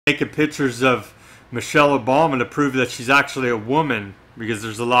Taking pictures of Michelle Obama to prove that she's actually a woman, because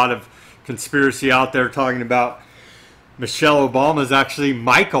there's a lot of conspiracy out there talking about Michelle Obama is actually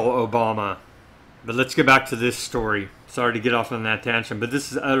Michael Obama. But let's get back to this story. Sorry to get off on that tangent, but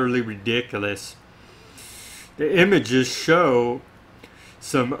this is utterly ridiculous. The images show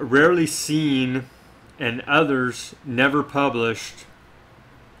some rarely seen and others never published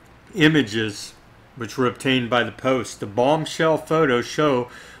images which were obtained by the Post. The bombshell photos show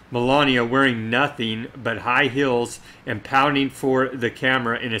Melania wearing nothing but high heels and pounding for the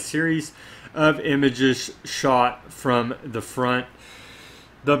camera in a series of images shot from the front,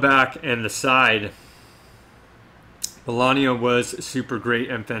 the back, and the side. Melania was super great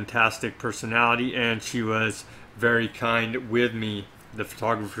and fantastic personality, and she was very kind with me, the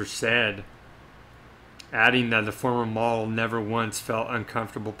photographer said, adding that the former model never once felt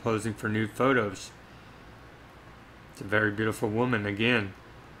uncomfortable posing for nude photos. It's a very beautiful woman again.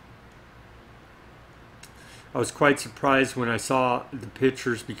 I was quite surprised when I saw the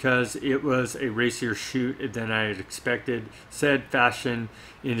pictures because it was a racier shoot than I had expected, said fashion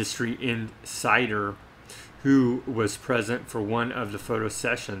industry insider who was present for one of the photo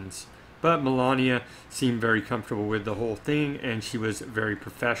sessions. But Melania seemed very comfortable with the whole thing, and she was very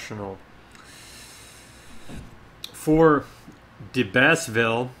professional. For de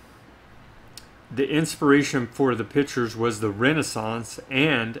Basseville, the inspiration for the pictures was the Renaissance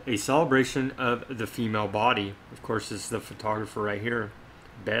and a celebration of the female body. Of course, this is the photographer right here,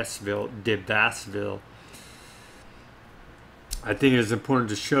 de Basseville. I think it is important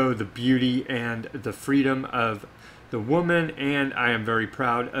to show the beauty and the freedom of the woman, and I am very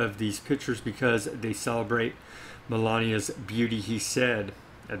proud of these pictures because they celebrate Melania's beauty, he said.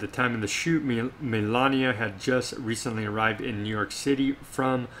 At the time of the shoot, Melania had just recently arrived in New York City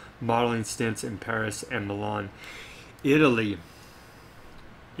from modeling stints in Paris and Milan, Italy.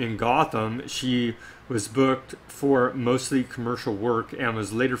 In Gotham, she was booked for mostly commercial work and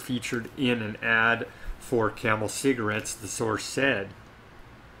was later featured in an ad for Camel cigarettes, the source said.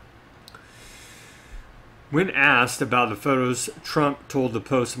 When asked about the photos, Trump told the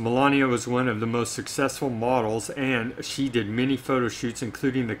Post Melania was one of the most successful models and she did many photo shoots,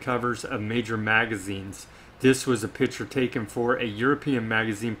 including the covers of major magazines. This was a picture taken for a European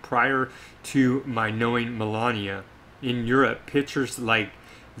magazine prior to my knowing Melania. In Europe, pictures like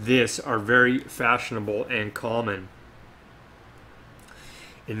this are very fashionable and common.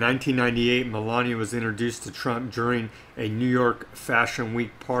 In 1998, Melania was introduced to Trump during a New York Fashion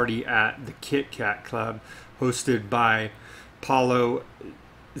Week party at the Kit Kat Club, hosted by Paolo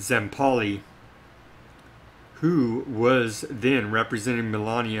Zampalli, who was then representing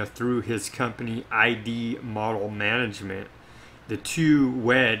Melania through his company ID Model Management. The two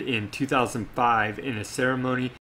wed in 2005 in a ceremony